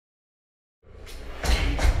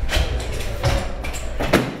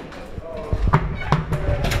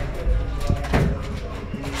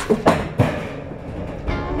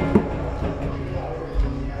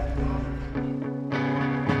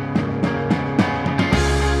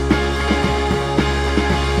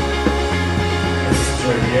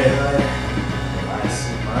Yehi, I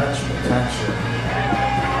see much potential.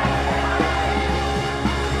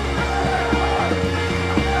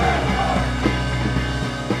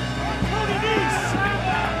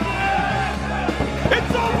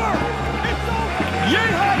 It's over! It's over!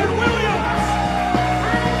 Yehi and Williams!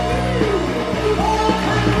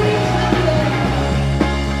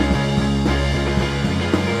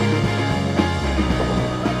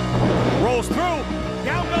 Rolls through.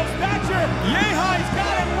 Down goes Thatcher. Yehi's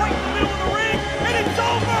got it right in the middle of the ring, and it's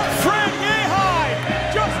over! Fred Yehi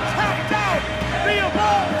just tapped out the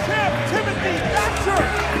evolved champ, Timothy Thatcher!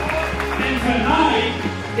 And tonight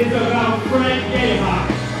is about Fred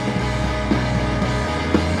Yehi.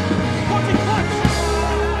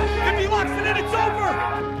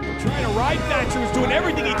 Trying to ride Thatcher, who's doing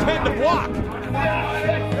everything he can to block.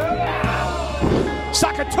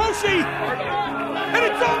 Sakatoshi! And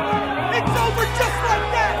it's over! It's over just like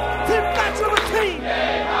that! Tim Thatcher retained!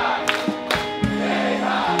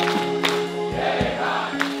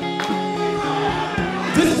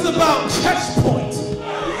 This is about catch point.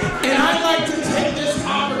 And I'd like to take this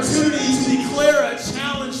opportunity to declare a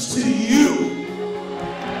challenge to you.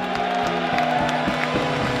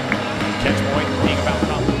 Catch point being about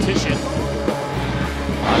competition.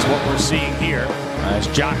 That's what we're seeing here. As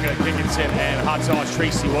Joppa, Dickinson, and Hot Sauce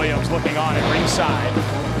Tracy Williams looking on at ringside.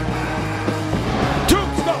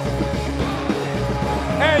 Tombstone!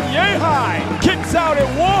 And Yehi kicks out at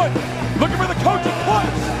one. Looking for the coaching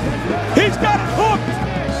punch. He's got it hooked.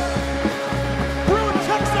 Bruin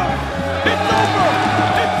checks him. It's over.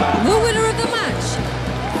 It's over. The winner of the match,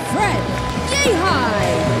 Fred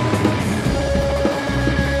Yehi.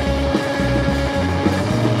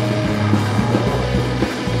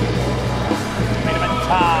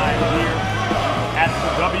 Time here at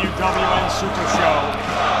the WWN Super Show.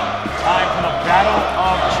 Time for the Battle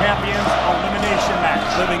of Champions elimination match.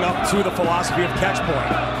 Living up to the philosophy of catch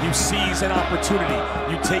point. You seize an opportunity.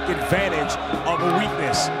 You take advantage of a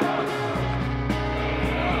weakness.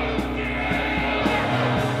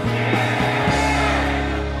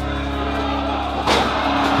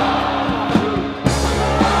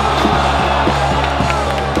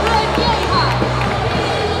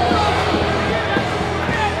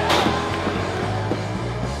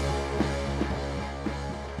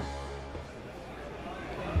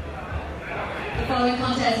 The following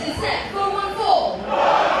contest is set for one fall.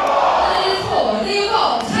 And it is for the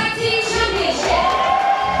Evolved Tag Team Championship.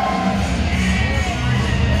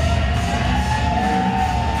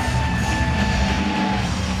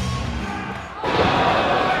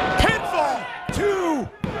 Pinfall! 2,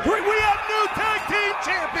 3. We have new tag team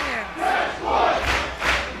champions! Next one!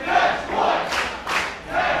 Next one!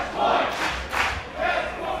 Next one!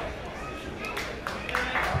 Next one!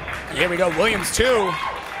 Here we go, Williams 2.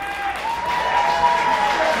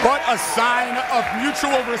 What a sign of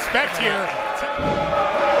mutual respect here.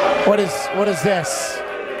 What is this? And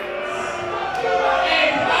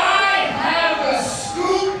I have the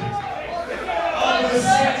scoop of the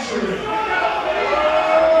century.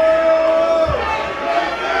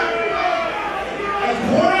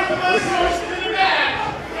 According to my source in the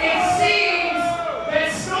back, it seems that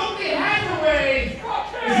Smoking Hathaway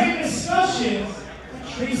is in discussions with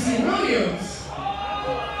Tracy Williams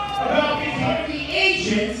about becoming the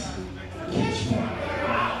agent for Catch Point.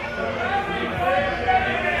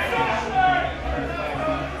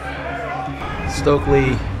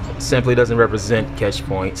 Stokely simply doesn't represent Catch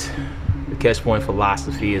Point. The Catch Point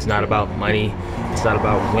philosophy is not about money, it's not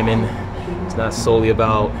about women, it's not solely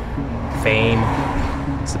about fame,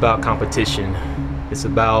 it's about competition. It's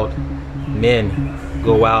about men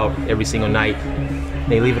go out every single night,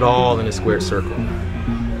 they leave it all in a squared circle.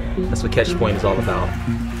 That's what Catch Point is all about.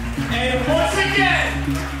 And once again,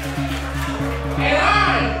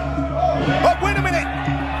 Oh, wait a minute!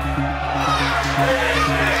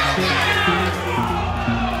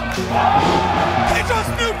 He just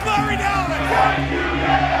nuked Larry down!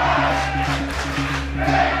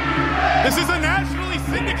 This is a nationally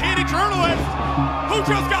syndicated journalist who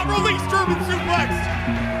just got released German suplexed!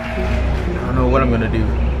 I don't know what I'm gonna do.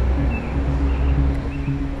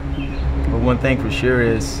 But one thing for sure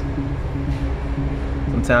is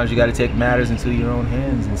sometimes you gotta take matters into your own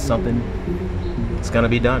hands and something is gonna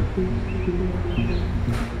be done.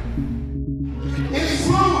 it's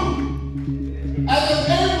true. As of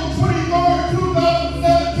April 23rd,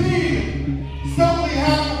 2017, Stokely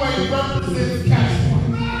Hathaway represents Catch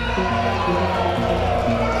Point.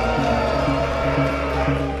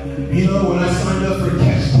 You know, when I signed up for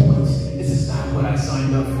Catch Point, this is not what I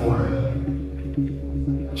signed up for.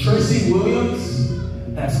 Tracy Williams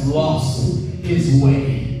has lost his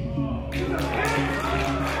way.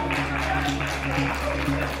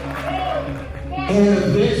 And if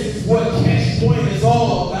this is what Catch Point is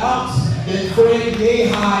all about, then Fred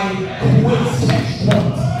Yehi quits Catch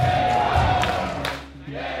Point.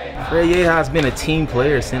 Fred Yehi has been a team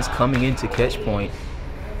player since coming into Catch Point.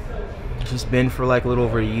 It's been for like a little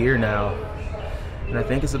over a year now. And I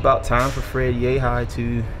think it's about time for Fred Yehi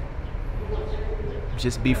to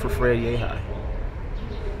just be for Fred Yehi.